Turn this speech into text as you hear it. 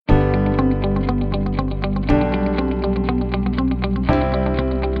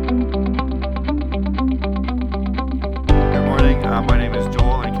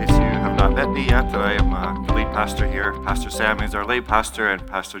Smith, and I am the lead pastor here. Pastor Sam is our lay pastor, and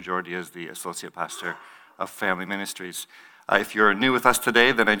Pastor Jordy is the associate pastor of Family Ministries. If you're new with us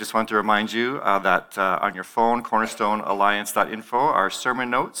today, then I just want to remind you that on your phone, cornerstonalliance.info are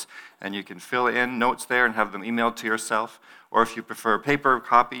sermon notes, and you can fill in notes there and have them emailed to yourself. Or if you prefer a paper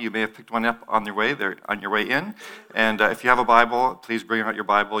copy, you may have picked one up on your way in. And if you have a Bible, please bring out your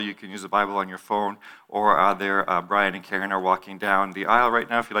Bible. You can use a Bible on your phone, or Brian and Karen are walking down the aisle right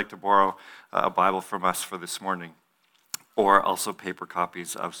now if you'd like to borrow a Bible from us for this morning, or also paper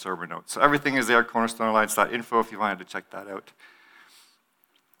copies of sermon notes. So everything is there, cornerstonalliance.info, if you wanted to check that out.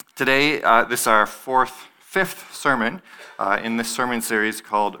 Today, this is our fifth sermon in this sermon series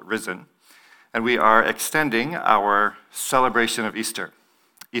called Risen. And we are extending our celebration of Easter.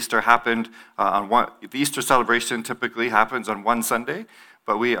 Easter happened the Easter celebration typically happens on one Sunday,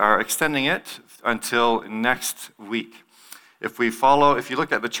 but we are extending it until next week. If you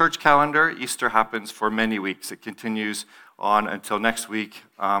look at the church calendar, Easter happens for many weeks. It continues on until next week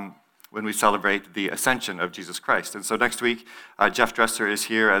when we celebrate the ascension of Jesus Christ. And so next week, Jeff Dresser is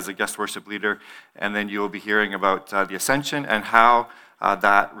here as a guest worship leader, and then you will be hearing about the ascension and how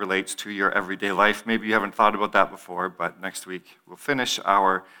that relates to your everyday life. Maybe you haven't thought about that before, but next week we'll finish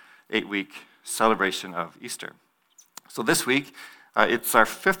our 8-week celebration of Easter. So this week, it's our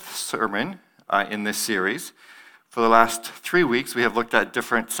fifth sermon in this series. For the last 3 weeks, we have looked at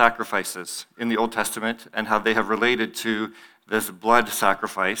different sacrifices in the Old Testament and how they have related to this blood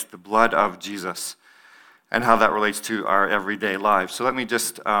sacrifice, the blood of Jesus, and how that relates to our everyday lives. So let me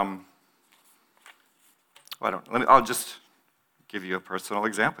just, I'll just give you a personal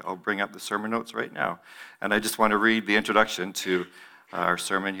example. I'll bring up the sermon notes right now. And I just want to read the introduction to our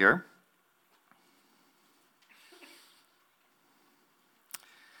sermon here.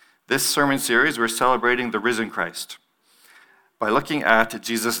 This sermon series, we're celebrating the risen Christ by looking at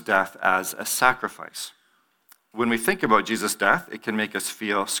Jesus' death as a sacrifice. When we think about Jesus' death, it can make us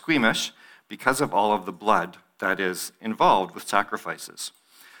feel squeamish because of all of the blood that is involved with sacrifices.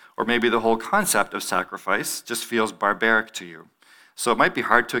 Or maybe the whole concept of sacrifice just feels barbaric to you. So it might be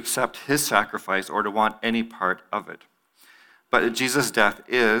hard to accept his sacrifice or to want any part of it. But Jesus' death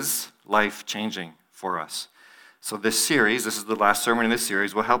is life-changing for us. So this is the last sermon in this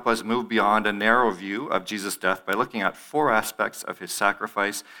series, will help us move beyond a narrow view of Jesus' death by looking at 4 aspects of his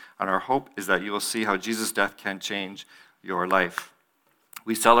sacrifice. And our hope is that you will see how Jesus' death can change your life.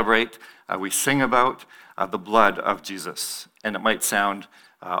 We celebrate, we sing about the blood of Jesus. And it might sound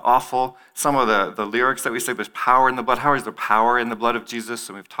awful. Some of the lyrics that we say, there's power in the blood. How is there power in the blood of Jesus?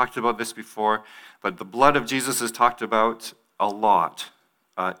 And we've talked about this before. But the blood of Jesus is talked about a lot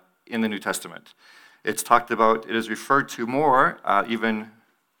in the New Testament. It's talked about, it is referred to more,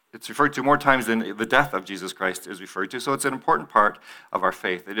 it's referred to more times than the death of Jesus Christ is referred to. So it's an important part of our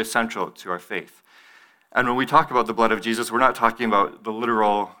faith. It is central to our faith. And when we talk about the blood of Jesus, we're not talking about the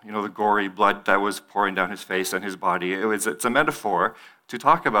literal, the gory blood that was pouring down his face and his body. It's a metaphor to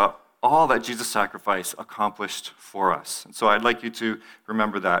talk about all that Jesus' sacrifice accomplished for us. And so I'd like you to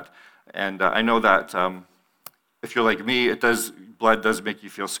remember that. And I know that if you're like me, blood does make you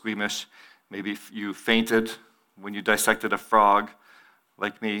feel squeamish. Maybe you fainted when you dissected a frog,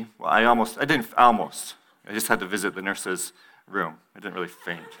 like me. Well, I just had to visit the nurse's room. I didn't really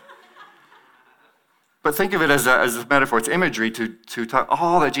faint. But think of it as a metaphor. It's imagery to talk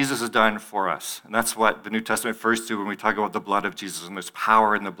all that Jesus has done for us. And that's what the New Testament refers to when we talk about the blood of Jesus. And there's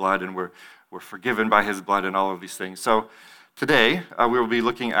power in the blood, and we're forgiven by his blood and all of these things. So today, we will be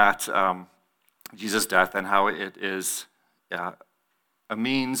looking at Jesus' death and how it is a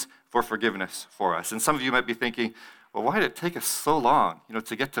means for forgiveness for us. And some of you might be thinking, well, why did it take us so long,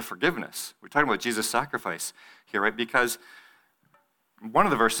 to get to forgiveness? We're talking about Jesus' sacrifice here, right? Because one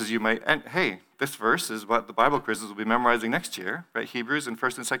of the verses this verse is what the Bible quizzes will be memorizing next year, right? Hebrews and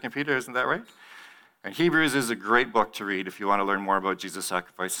 1st and 2nd Peter, isn't that right? And Hebrews is a great book to read if you want to learn more about Jesus'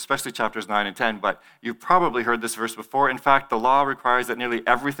 sacrifice, especially chapters 9 and 10. But you've probably heard this verse before. In fact, the law requires that nearly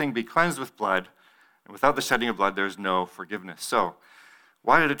everything be cleansed with blood, and without the shedding of blood, there's no forgiveness. So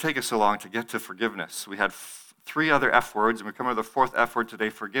why did it take us so long to get to forgiveness? We had 3 other F words, and we're coming to the 4th F word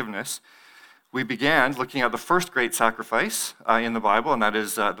today, forgiveness. We began looking at the first great sacrifice in the Bible, and that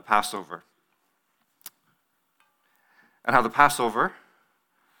is the Passover. And how the Passover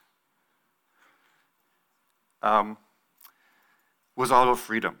was all about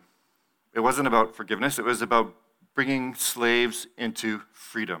freedom. It wasn't about forgiveness. It was about bringing slaves into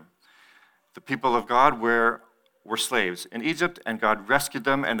freedom. The people of God were slaves in Egypt, and God rescued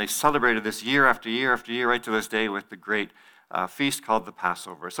them, and they celebrated this year after year after year, right to this day, with the great feast called the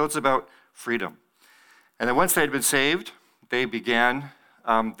Passover. So it's about freedom. And then once they had been saved, they began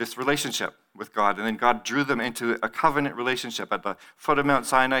this relationship with God. And then God drew them into a covenant relationship. At the foot of Mount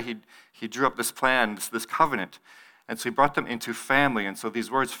Sinai, he drew up this plan, this covenant. And so he brought them into family. And so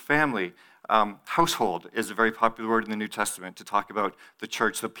these words, family, household, is a very popular word in the New Testament to talk about the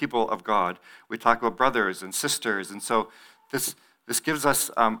church, the people of God. We talk about brothers and sisters. And so this gives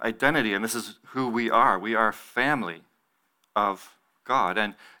us identity, and this is who we are. We are family of God.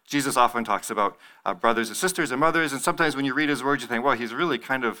 And Jesus often talks about brothers and sisters and mothers, and sometimes when you read his words, you think, well, he's really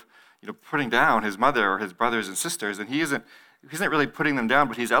kind of putting down his mother or his brothers and sisters, and he's not really putting them down,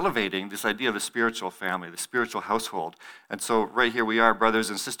 but he's elevating this idea of the spiritual family, the spiritual household. And so right here we are brothers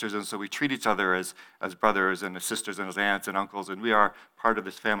and sisters, and so we treat each other as brothers and as sisters and as aunts and uncles, and we are part of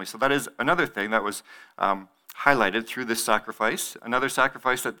this family. So that is another thing that was highlighted through this sacrifice. Another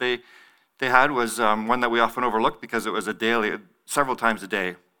sacrifice that they had was one that we often overlook because it was several times a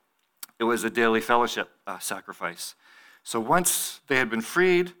day. It was a daily fellowship sacrifice. So once they had been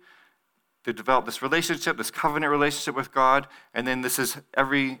freed, they developed this relationship, this covenant relationship with God, and then this is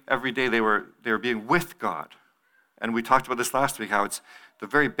every day they were being with God. And we talked about this last week, how it's the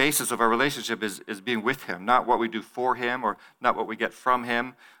very basis of our relationship is being with him, not what we do for him or not what we get from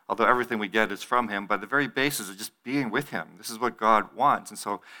him, although everything we get is from him, but the very basis is just being with him. This is what God wants. And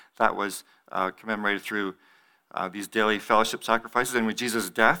so that was commemorated through these daily fellowship sacrifices. And when Jesus'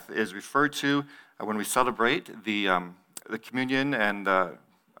 death is referred to when we celebrate the communion and the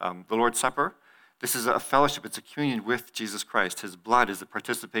Lord's Supper, this is a fellowship. It's a communion with Jesus Christ. His blood is a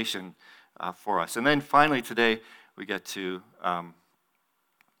participation for us. And then finally today, we get to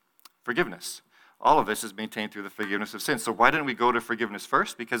forgiveness. All of this is maintained through the forgiveness of sins. So why didn't we go to forgiveness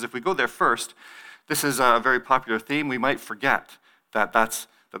first? Because if we go there first, this is a very popular theme. We might forget that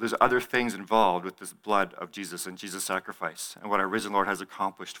there's other things involved with this blood of Jesus and Jesus' sacrifice and what our risen Lord has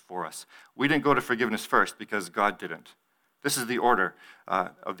accomplished for us. We didn't go to forgiveness first because God didn't. This is the order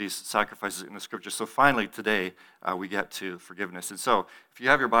of these sacrifices in the scriptures. So finally today, we get to forgiveness. And so if you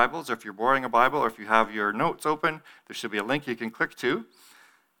have your Bibles, or if you're borrowing a Bible, or if you have your notes open, there should be a link you can click to.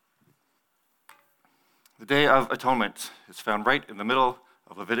 The Day of Atonement is found right in the middle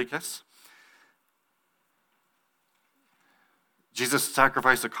of Leviticus. Jesus'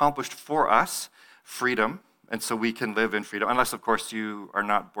 sacrifice accomplished for us freedom, and so we can live in freedom, unless, of course, you are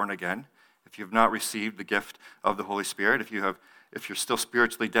not born again. If you have not received the gift of the Holy Spirit, if you're still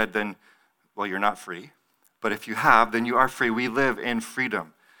spiritually dead, then, well, you're not free. But if you have, then you are free. We live in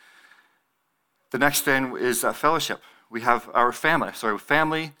freedom. The next thing is fellowship. We have our family,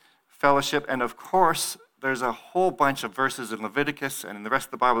 fellowship, and of course, there's a whole bunch of verses in Leviticus and in the rest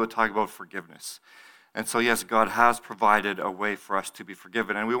of the Bible that talk about forgiveness. And so, yes, God has provided a way for us to be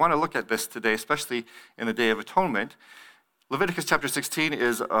forgiven. And we want to look at this today, especially in the Day of Atonement. Leviticus chapter 16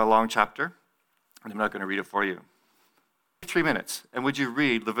 is a long chapter, and I'm not going to read it for you. 3 minutes, and would you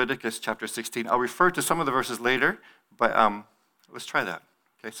read Leviticus chapter 16? I'll refer to some of the verses later, but let's try that.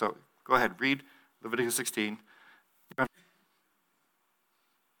 Okay, so go ahead, read Leviticus 16.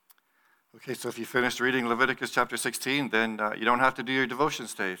 Okay, so if you finished reading Leviticus chapter 16, then you don't have to do your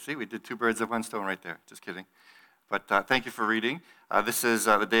devotions today. See, we did 2 birds with 1 stone right there. Just kidding. But thank you for reading. This is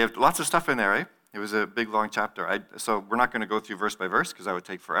the day of lots of stuff in there, eh? It was a big, long chapter. So we're not going to go through verse by verse because that would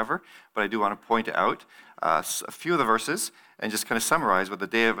take forever, but I do want to point out a few of the verses and just kind of summarize what the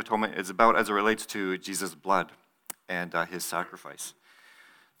Day of Atonement is about as it relates to Jesus' blood and his sacrifice.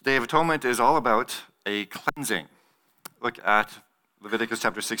 The Day of Atonement is all about a cleansing. Look at Leviticus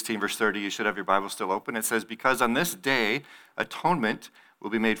chapter 16, verse 30. You should have your Bible still open. It says, "Because on this day atonement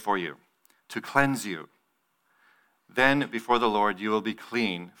will be made for you, to cleanse you. Then before the Lord you will be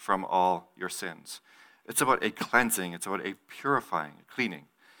clean from all your sins." It's about a cleansing. It's about a purifying, a cleaning.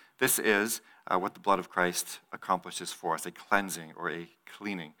 This is what the blood of Christ accomplishes for us, a cleansing or a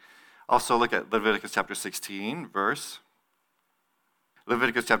cleaning. Also look at Leviticus chapter 16, verse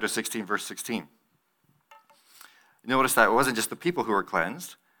 16. Notice that it wasn't just the people who were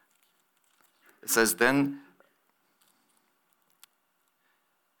cleansed. It says, "Then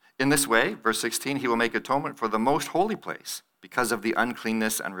in this way," verse 16, "he will make atonement for the most holy place because of the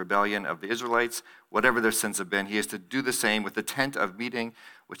uncleanness and rebellion of the Israelites, whatever their sins have been. He is to do the same with the tent of meeting,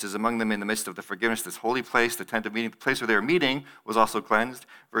 which is among them in the midst of the forgiveness." This holy place, the tent of meeting, the place where they were meeting, was also cleansed.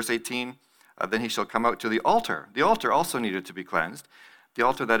 Verse 18, "Then he shall come out to the altar." The altar also needed to be cleansed. "The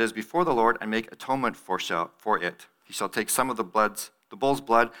altar that is before the Lord, and make atonement for it. He shall take some of the bull's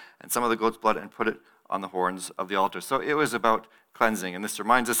blood and some of the goat's blood and put it on the horns of the altar." So it was about cleansing. And this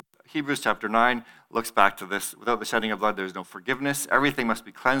reminds us, Hebrews chapter 9 looks back to this. Without the shedding of blood, there is no forgiveness. Everything must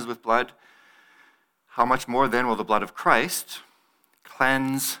be cleansed with blood. How much more then will the blood of Christ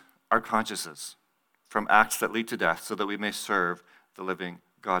cleanse our consciences from acts that lead to death so that we may serve the living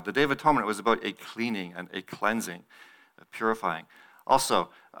God. The Day of Atonement was about a cleaning and a cleansing, a purifying. Also,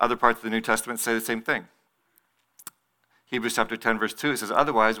 other parts of the New Testament say the same thing. Hebrews chapter 10, verse 2, it says,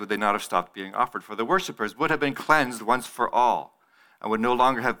 otherwise would they not have stopped being offered, for the worshippers would have been cleansed once for all and would no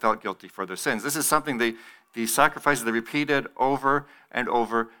longer have felt guilty for their sins. This is something the sacrifices they repeated over and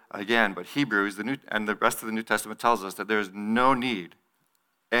over again. But Hebrews and the rest of the New Testament tells us that there is no need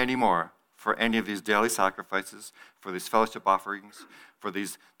anymore for any of these daily sacrifices, for these fellowship offerings, for the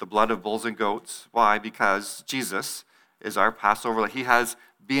blood of bulls and goats. Why? Because Jesus is our Passover. He has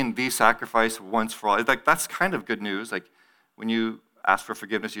been the sacrifice once for all. That's kind of good news. Like when you ask for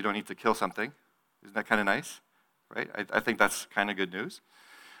forgiveness, you don't need to kill something. Isn't that kind of nice? Right? I think that's kind of good news.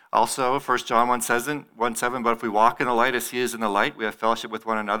 Also, 1 John 1:7, but if we walk in the light as he is in the light, we have fellowship with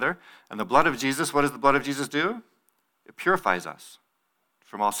one another. And the blood of Jesus, what does the blood of Jesus do? It purifies us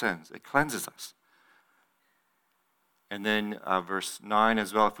from all sins. It cleanses us. And then verse 9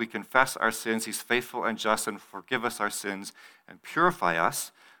 as well, if we confess our sins, he's faithful and just and forgive us our sins and purify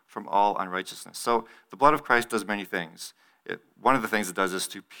us from all unrighteousness. So the blood of Christ does many things. One of the things it does is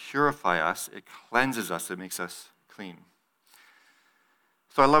to purify us. It cleanses us. It makes us clean.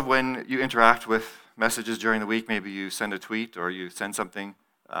 So I love when you interact with messages during the week. Maybe you send a tweet or you send something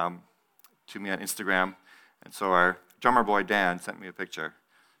to me on Instagram. And so our drummer boy, Dan, sent me a picture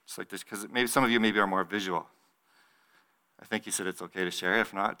just like this, because maybe some of you maybe are more visual. I think he said it's okay to share.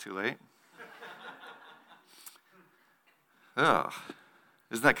 If not, too late. Ugh.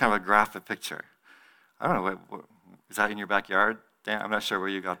 Isn't that kind of a graphic picture? I don't know. What, is that in your backyard, Dan? I'm not sure where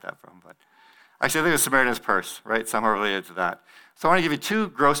you got that from, but actually, I think it's Samaritan's Purse, right? Somehow related to that. So I want to give you two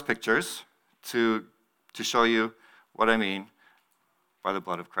gross pictures to show you what I mean by the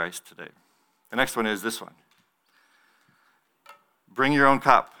blood of Christ today. The next one is this one. Bring your own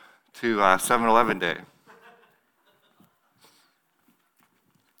cup to 7-Eleven Day.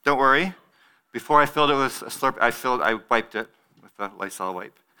 Don't worry. Before I filled it with a Slurp, I wiped it with a Lysol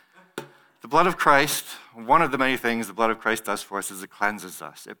wipe. The blood of Christ, one of the many things the blood of Christ does for us is it cleanses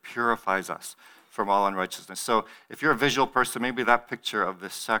us. It purifies us from all unrighteousness. So if you're a visual person, maybe that picture of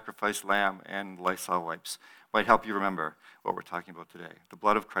this sacrificed lamb and Lysol wipes might help you remember what we're talking about today. The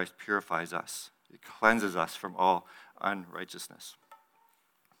blood of Christ purifies us. It cleanses us from all unrighteousness.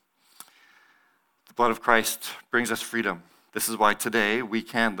 The blood of Christ brings us freedom. This is why today we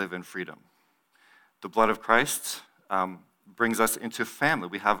can live in freedom. The blood of Christ brings us into family.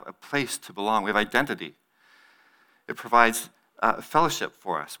 We have a place to belong. We have identity. It provides fellowship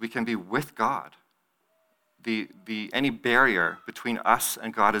for us. We can be with God. Any barrier between us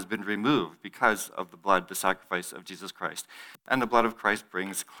and God has been removed because of the blood, the sacrifice of Jesus Christ. And the blood of Christ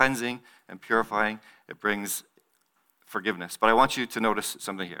brings cleansing and purifying. It brings forgiveness. But I want you to notice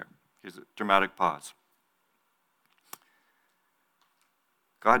something here. Here's a dramatic pause.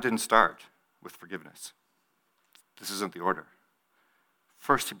 God didn't start with forgiveness. This isn't the order.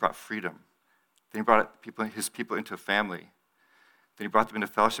 First, he brought freedom. Then he brought his people into a family. Then he brought them into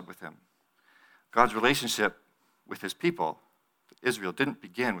fellowship with him. God's relationship with his people, Israel, didn't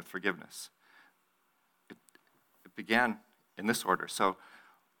begin with forgiveness. It began in this order. So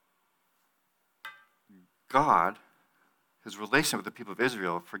God, his relationship with the people of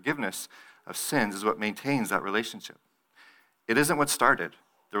Israel, forgiveness of sins is what maintains that relationship. It isn't what started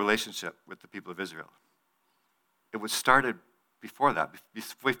the relationship with the people of Israel. It was started before that,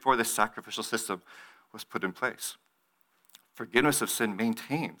 before this sacrificial system was put in place. Forgiveness of sin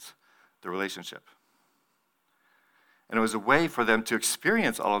maintains the relationship. And it was a way for them to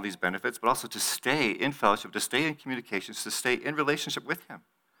experience all of these benefits, but also to stay in fellowship, to stay in communications, to stay in relationship with him.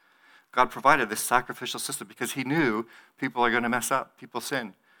 God provided this sacrificial system because he knew people are going to mess up, people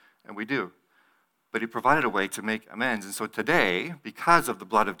sin, and we do. But he provided a way to make amends. And so today, because of the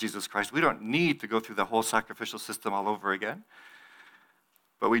blood of Jesus Christ, we don't need to go through the whole sacrificial system all over again.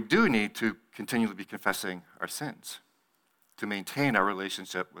 But we do need to continually be confessing our sins to maintain our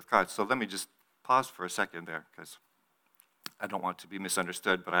relationship with God. So let me just pause for a second there, because I don't want to be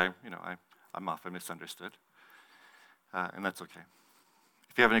misunderstood, but I'm often misunderstood. And that's okay.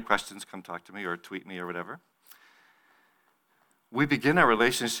 If you have any questions, come talk to me or tweet me or whatever. We begin our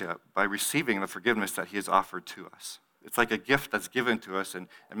relationship by receiving the forgiveness that he has offered to us. It's like a gift that's given to us, and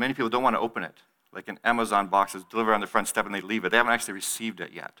many people don't want to open it. Like an Amazon box is delivered on the front step and they leave it. They haven't actually received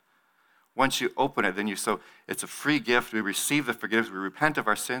it yet. Once you open it, so it's a free gift. We receive the forgiveness. We repent of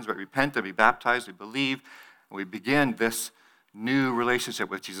our sins. We repent and be baptized. We believe, and we begin this new relationship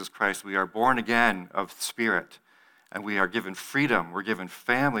with Jesus Christ. We are born again of Spirit, and we are given freedom. We're given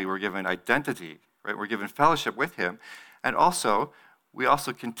family. We're given identity, right? We're given fellowship with him. And also, we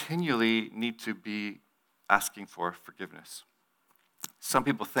also continually need to be asking for forgiveness. Some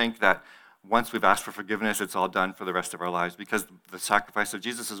people think that once we've asked for forgiveness, it's all done for the rest of our lives because the sacrifice of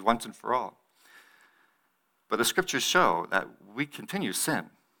Jesus is once and for all. But the scriptures show that we continue sin,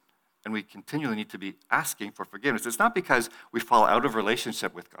 and we continually need to be asking for forgiveness. It's not because we fall out of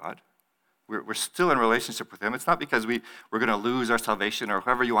relationship with God. We're still in relationship with him. It's not because we're going to lose our salvation, or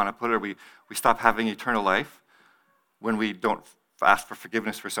however you want to put it, or we stop having eternal life when we don't ask for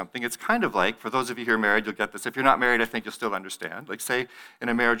forgiveness for something. It's kind of like, for those of you who are married, you'll get this. If you're not married, I think you'll still understand. Like, say, in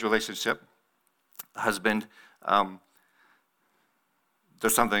a marriage relationship, the husband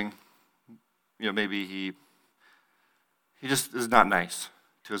does something, maybe he just is not nice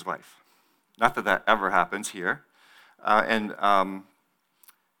to his wife. Not that that ever happens here. I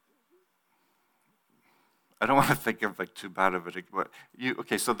don't want to think of too bad of it. But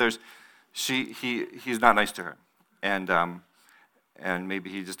so he's not nice to her, and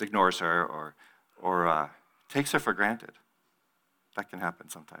maybe he just ignores her or takes her for granted. That can happen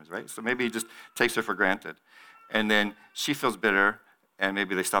sometimes, right? So maybe he just takes her for granted, and then she feels bitter, and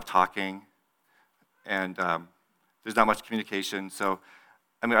maybe they stop talking, and there's not much communication. So,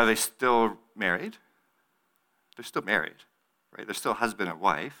 are they still married? They're still married, right? They're still husband and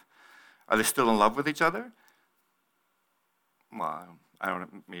wife. Are they still in love with each other? Well, I don't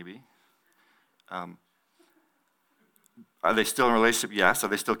know, maybe. Are they still in a relationship? Yes. Are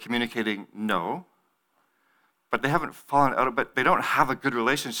they still communicating? No. But they haven't fallen out, but they don't have a good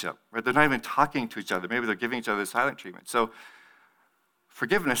relationship, right? They're not even talking to each other. Maybe they're giving each other silent treatment. So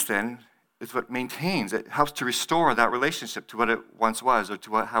forgiveness then is what maintains, it helps to restore that relationship to what it once was, or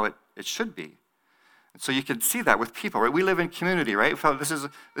to how it should be. And so you can see that with people, right? We live in community, right? This is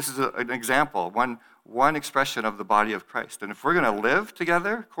an example, one expression of the body of Christ. And if we're going to live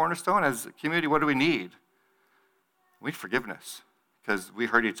together, Cornerstone, as a community, what do we need? We need forgiveness, because we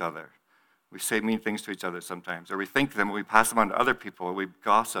hurt each other. We say mean things to each other sometimes, or we think them, and we pass them on to other people, or we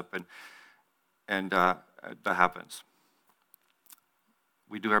gossip, and that happens.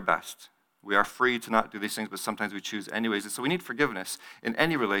 We do our best. We are free to not do these things, but sometimes we choose anyways. And so we need forgiveness in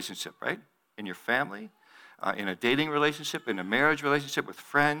any relationship, right? In your family, in a dating relationship, in a marriage relationship, with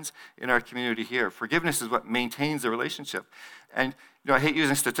friends, in our community here. Forgiveness is what maintains the relationship. And I hate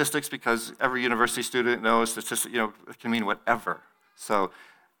using statistics because every university student knows statistics, it can mean whatever. So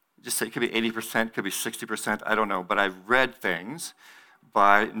just say it could be 80%, could be 60%, I don't know. But I've read things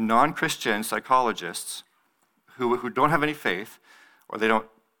by non-Christian psychologists who don't have any faith, or they don't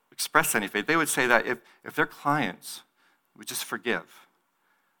express any faith. They would say that if their clients would just forgive,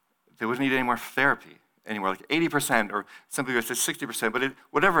 they wouldn't need any more therapy anymore, like 80%, or some people say 60%, but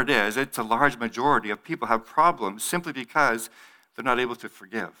whatever it is, it's a large majority of people have problems simply because they're not able to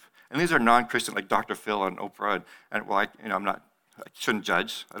forgive. And these are non-Christian, like Dr. Phil and Oprah, and well, I shouldn't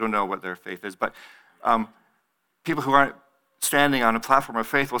judge. I don't know what their faith is, but people who aren't standing on a platform of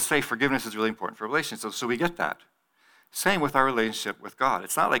faith will say forgiveness is really important for relationships, so we get that. Same with our relationship with God.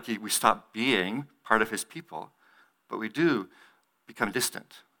 It's not like we stop being part of his people, but we do become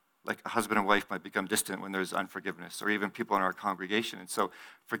distant. Like a husband and wife might become distant when there's unforgiveness, or even people in our congregation. And so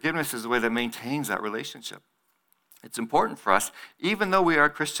forgiveness is the way that maintains that relationship. It's important for us, even though we are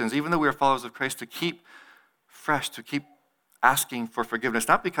Christians, even though we are followers of Christ, to keep fresh, to keep asking for forgiveness,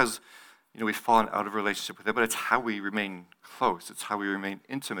 not because we've fallen out of relationship with him, but it's how we remain close. It's how we remain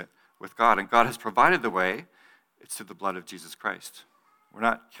intimate with God. And God has provided the way. It's through the blood of Jesus Christ. We're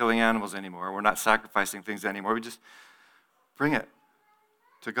not killing animals anymore. We're not sacrificing things anymore. We just bring it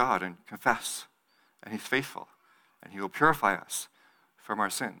to God and confess. And he's faithful. And he will purify us from our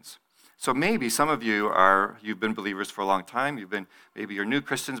sins. So maybe some of you've been believers for a long time. Maybe you're new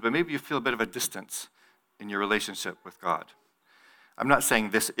Christians, but maybe you feel a bit of a distance in your relationship with God. I'm not saying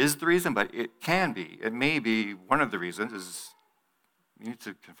this is the reason, but it can be. It may be one of the reasons is you need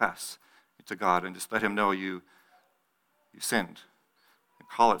to confess to God and just let him know you sinned, and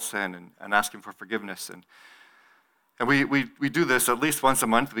call it sin, and ask him for forgiveness. And we do this at least once a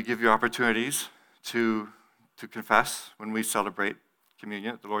month. We give you opportunities to confess when we celebrate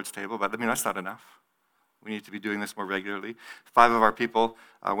communion at the Lord's table, but that's not enough. We need to be doing this more regularly. 5 of our people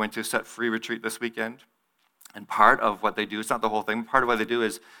went to a set-free retreat this weekend, and part of what they do, it's not the whole thing, but part of what they do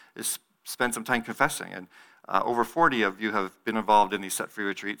is spend some time confessing. And over 40 of you have been involved in these set-free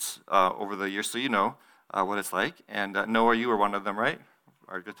retreats over the years, so you know what it's like. And Noah, you were one of them, right?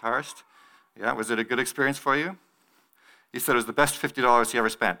 Our guitarist. Yeah, was it a good experience for you? He said it was the best $50 he ever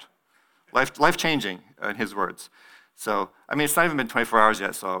spent. Life-changing, in his words. So, it's not even been 24 hours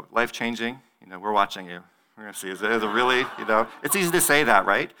yet, so life-changing, we're watching you. We're going to see, is it really, it's easy to say that,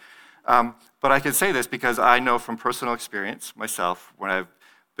 right? But I can say this because I know from personal experience myself, when I've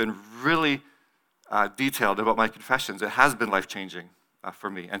been really detailed about my confessions. It has been life-changing for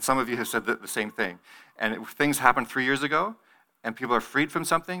me. And some of you have said the same thing. And things happened 3 years ago, and people are freed from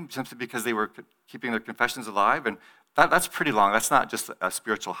something simply because they were keeping their confessions alive. And that's pretty long. That's not just a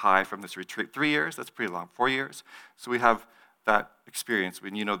spiritual high from this retreat. 3 years, that's pretty long. 4 years. So we have that experience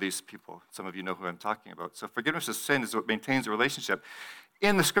when you know these people. Some of you know who I'm talking about. So forgiveness of sin is what maintains a relationship.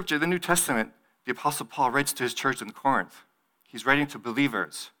 In the scripture, the New Testament, the Apostle Paul writes to his church in Corinth. He's writing to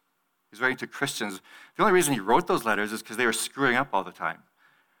believers. He's writing to Christians. The only reason he wrote those letters is because they were screwing up all the time.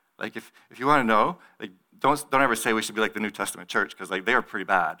 Like, if you want to know, like, don't ever say we should be like the New Testament church, because like they were pretty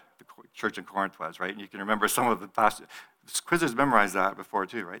bad. The church in Corinth was, right? And you can remember some of the past. Quizzers memorized that before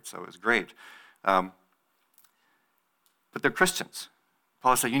too, right? So it was great. But they're Christians.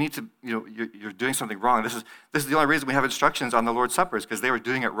 Paul said, you need to, you're doing something wrong. This is the only reason we have instructions on the Lord's Supper, is because they were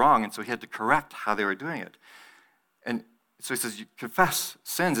doing it wrong, and so he had to correct how they were doing it. And so he says, you confess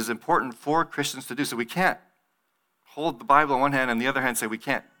sins is important for Christians to do. So we can't hold the Bible on one hand and the other hand say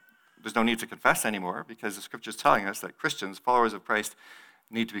there's no need to confess anymore, because the scripture is telling us that Christians, followers of Christ,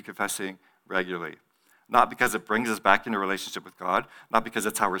 need to be confessing regularly. Not because it brings us back into a relationship with God, not because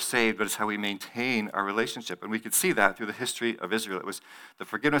it's how we're saved, but it's how we maintain our relationship. And we could see that through the history of Israel. It was the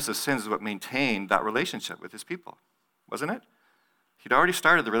forgiveness of sins is what maintained that relationship with his people, wasn't it? He'd already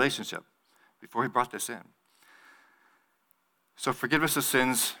started the relationship before he brought this in. So forgiveness of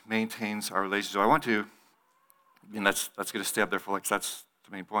sins maintains our relationship. That's going to stay up there for, like, that's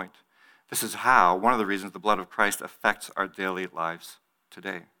the main point. This is how, one of the reasons the blood of Christ affects our daily lives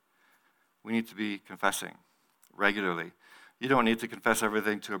today. We need to be confessing regularly. You don't need to confess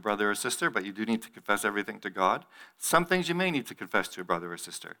everything to a brother or sister, but you do need to confess everything to God. Some things you may need to confess to a brother or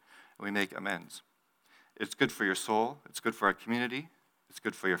sister, and we make amends. It's good for your soul. It's good for our community. It's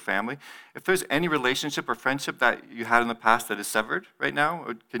good for your family. If there's any relationship or friendship that you had in the past that is severed right now,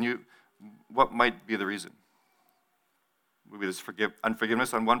 what might be the reason? Maybe there's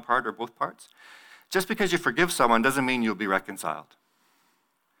unforgiveness on one part or both parts. Just because you forgive someone doesn't mean you'll be reconciled.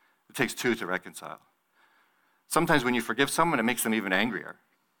 It takes two to reconcile. Sometimes when you forgive someone, it makes them even angrier.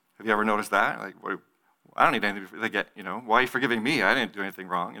 Have you ever noticed that? Like, I don't need anything. They get, why are you forgiving me? I didn't do anything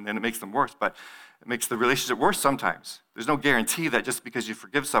wrong. And then it makes them worse. But it makes the relationship worse sometimes. There's no guarantee that just because you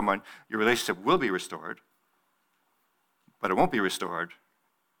forgive someone, your relationship will be restored. But it won't be restored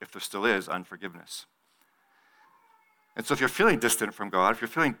if there still is unforgiveness. And so if you're feeling distant from God, if you're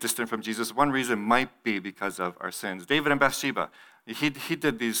feeling distant from Jesus, one reason might be because of our sins. David and Bathsheba, he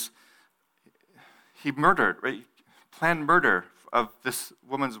did these, he murdered, right? Planned murder of this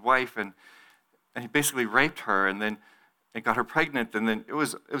woman's wife, and he basically raped her, and then and got her pregnant, and then it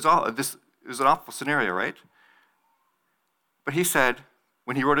was an awful scenario, right? But he said,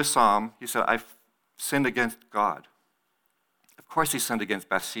 when he wrote his psalm, he said, I've sinned against God. Of course he sinned against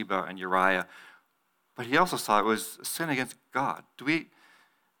Bathsheba and Uriah, but he also saw it was a sin against God. Do we,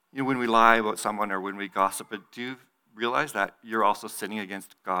 when we lie about someone or when we gossip, do you realize that you're also sinning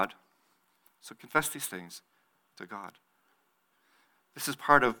against God? So confess these things to God. This is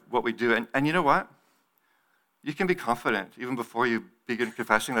part of what we do. And you know what? You can be confident even before you begin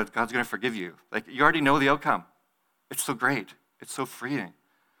confessing that God's going to forgive you. Like, you already know the outcome. It's so great. It's so freeing.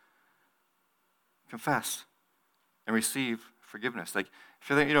 Confess and receive forgiveness. Like,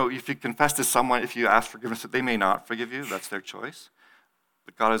 if you confess to someone, if you ask forgiveness, they may not forgive you. That's their choice.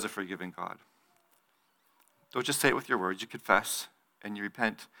 But God is a forgiving God. Don't just say it with your words. You confess and you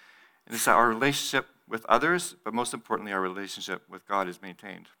repent. And it's that our relationship with others, but most importantly, our relationship with God is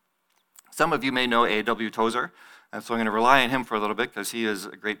maintained. Some of you may know A.W. Tozer, and so I'm going to rely on him for a little bit because he is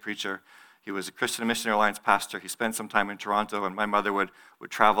a great preacher. He was a Christian Missionary Alliance pastor. He spent some time in Toronto, and my mother would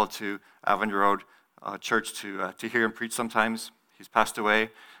travel to Avenue Road Church to hear him preach sometimes. He's passed away.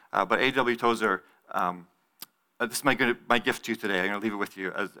 But A.W. Tozer, this is my gift to you today. I'm going to leave it with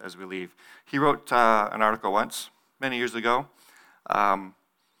you as we leave. He wrote an article once, many years ago.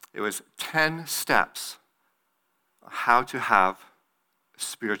 It was 10 steps how to have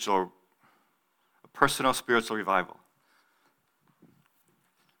personal spiritual revival.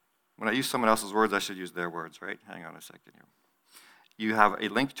 When I use someone else's words, I should use their words, right? Hang on a second here. You have a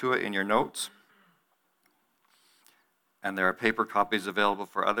link to it in your notes, and there are paper copies available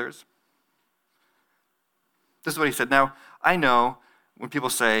for others. This is what he said. Now, I know when people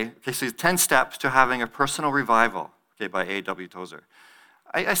say, okay, so 10 steps to having a personal revival, okay, by A.W. Tozer.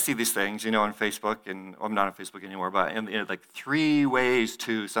 I see these things, on Facebook, and I'm not on Facebook anymore, but like 3 ways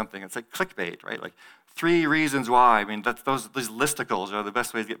to something. It's like clickbait, right? Like 3 reasons why. I mean, these listicles are the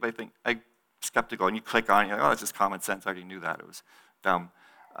best ways to get. But I'm skeptical, and you click on it, you're like, oh, it's just common sense. I already knew that. It was dumb.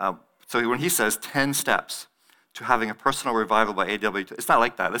 So when he says 10 steps to having a personal revival by A.W. It's not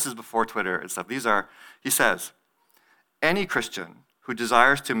like that. This is before Twitter and stuff. He says, any Christian who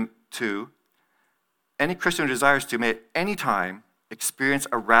desires to may at any time experience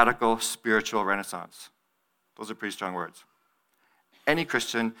a radical spiritual renaissance. Those are pretty strong words. Any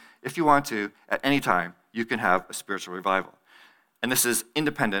Christian, if you want to, at any time, you can have a spiritual revival. And this is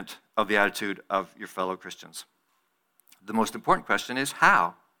independent of the attitude of your fellow Christians. The most important question is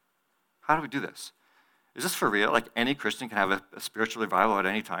how? How do we do this? Is this for real? Like any Christian can have a spiritual revival at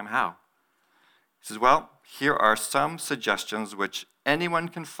any time? How? He says, well, here are some suggestions which anyone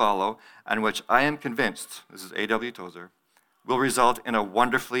can follow and which I am convinced, this is A.W. Tozer, will result in a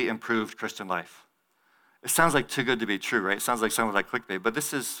wonderfully improved Christian life. It sounds like too good to be true, right? It sounds like something like clickbait, but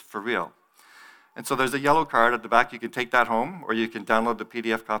this is for real. And so there's a yellow card at the back. You can take that home, or you can download the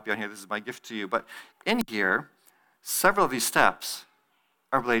PDF copy on here. This is my gift to you. But in here, several of these steps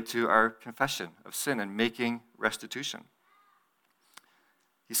are related to our confession of sin and making restitution.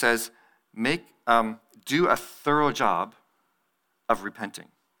 He says, do a thorough job of repenting.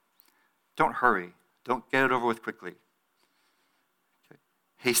 Don't hurry. Don't get it over with quickly. Okay.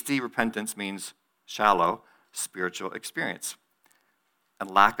 Hasty repentance means shallow spiritual experience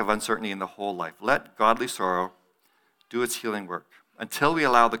and lack of uncertainty in the whole life. Let godly sorrow do its healing work. Until we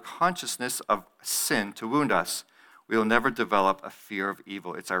allow the consciousness of sin to wound us, we will never develop a fear of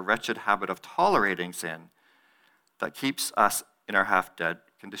evil. It's our wretched habit of tolerating sin that keeps us in our half-dead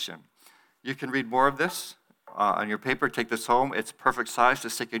condition. You can read more of this on your paper. Take this home. It's perfect size to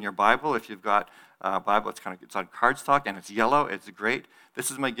stick in your Bible. If you've got a Bible, it's on cardstock and it's yellow. It's great.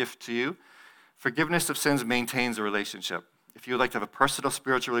 This is my gift to you. Forgiveness of sins maintains a relationship. If you would like to have a personal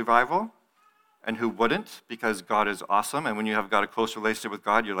spiritual revival, and who wouldn't, because God is awesome, and when you have got a close relationship with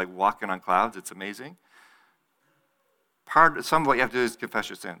God, you're like walking on clouds. It's amazing. Some of what you have to do is confess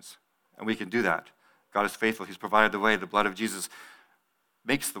your sins, and we can do that. God is faithful. He's provided the way. The blood of Jesus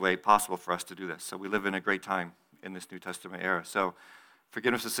makes the way possible for us to do this. So we live in a great time in this New Testament era. So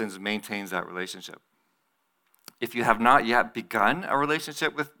forgiveness of sins maintains that relationship. If you have not yet begun a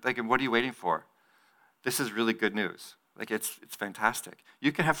relationship with, what are you waiting for? This is really good news. It's fantastic.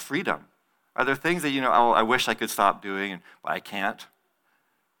 You can have freedom. Are there things that I wish I could stop doing, but I can't?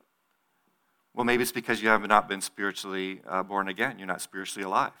 Well, maybe it's because you have not been spiritually born again. You're not spiritually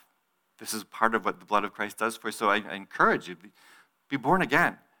alive. This is part of what the blood of Christ does for you. So I encourage you, be born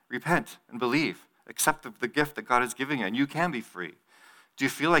again. Repent and believe. Accept the gift that God is giving you, and you can be free. Do you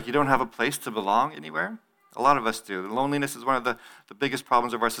feel like you don't have a place to belong anywhere? A lot of us do. Loneliness is one of the biggest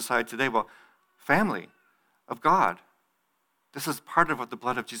problems of our society today. Well, family of God. This is part of what the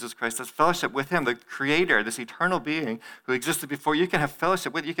blood of Jesus Christ does. Fellowship with him, the creator, this eternal being who existed before. You can have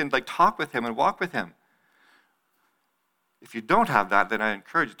fellowship with, you can talk with him and walk with him. If you don't have that, then I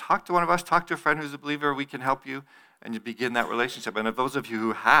encourage you, talk to one of us, talk to a friend who's a believer. We can help you, and you begin that relationship. And if those of you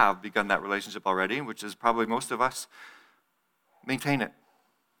who have begun that relationship already, which is probably most of us, maintain it.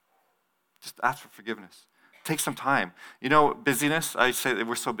 Just ask for forgiveness. Take some time. Busyness, I say that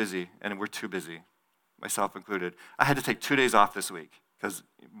we're so busy, and we're too busy, myself included. I had to take 2 days off this week because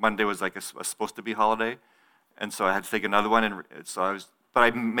Monday was a supposed to be holiday, and so I had to take another one. But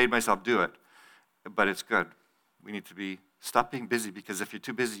I made myself do it. But it's good. We need to stop being busy, because if you're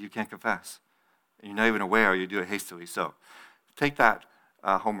too busy, you can't confess, and you're not even aware, or you do it hastily. So take that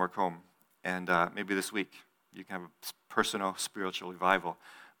homework home, and maybe this week you can have a personal spiritual revival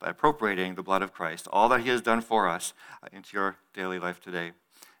by appropriating the blood of Christ, all that he has done for us, into your daily life today.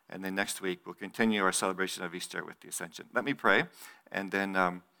 And then next week, we'll continue our celebration of Easter with the Ascension. Let me pray, and then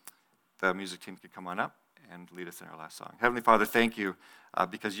the music team can come on up and lead us in our last song. Heavenly Father, thank you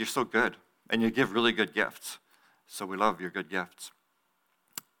because you're so good, and you give really good gifts. So we love your good gifts.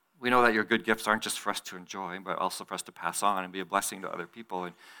 We know that your good gifts aren't just for us to enjoy, but also for us to pass on and be a blessing to other people.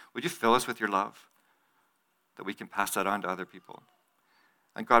 And would you fill us with your love, that we can pass that on to other people?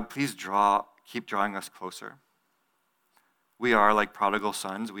 And God, please keep drawing us closer. We are like prodigal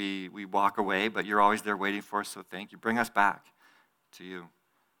sons. We walk away, but you're always there waiting for us, so thank you. Bring us back to you.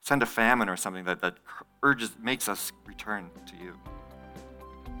 Send a famine or something that makes us return to you.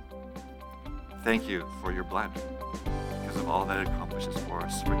 Thank you for your blood, because of all that it accomplishes for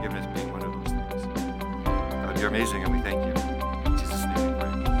us. Forgiveness being one of those things. God, you're amazing, and we thank you.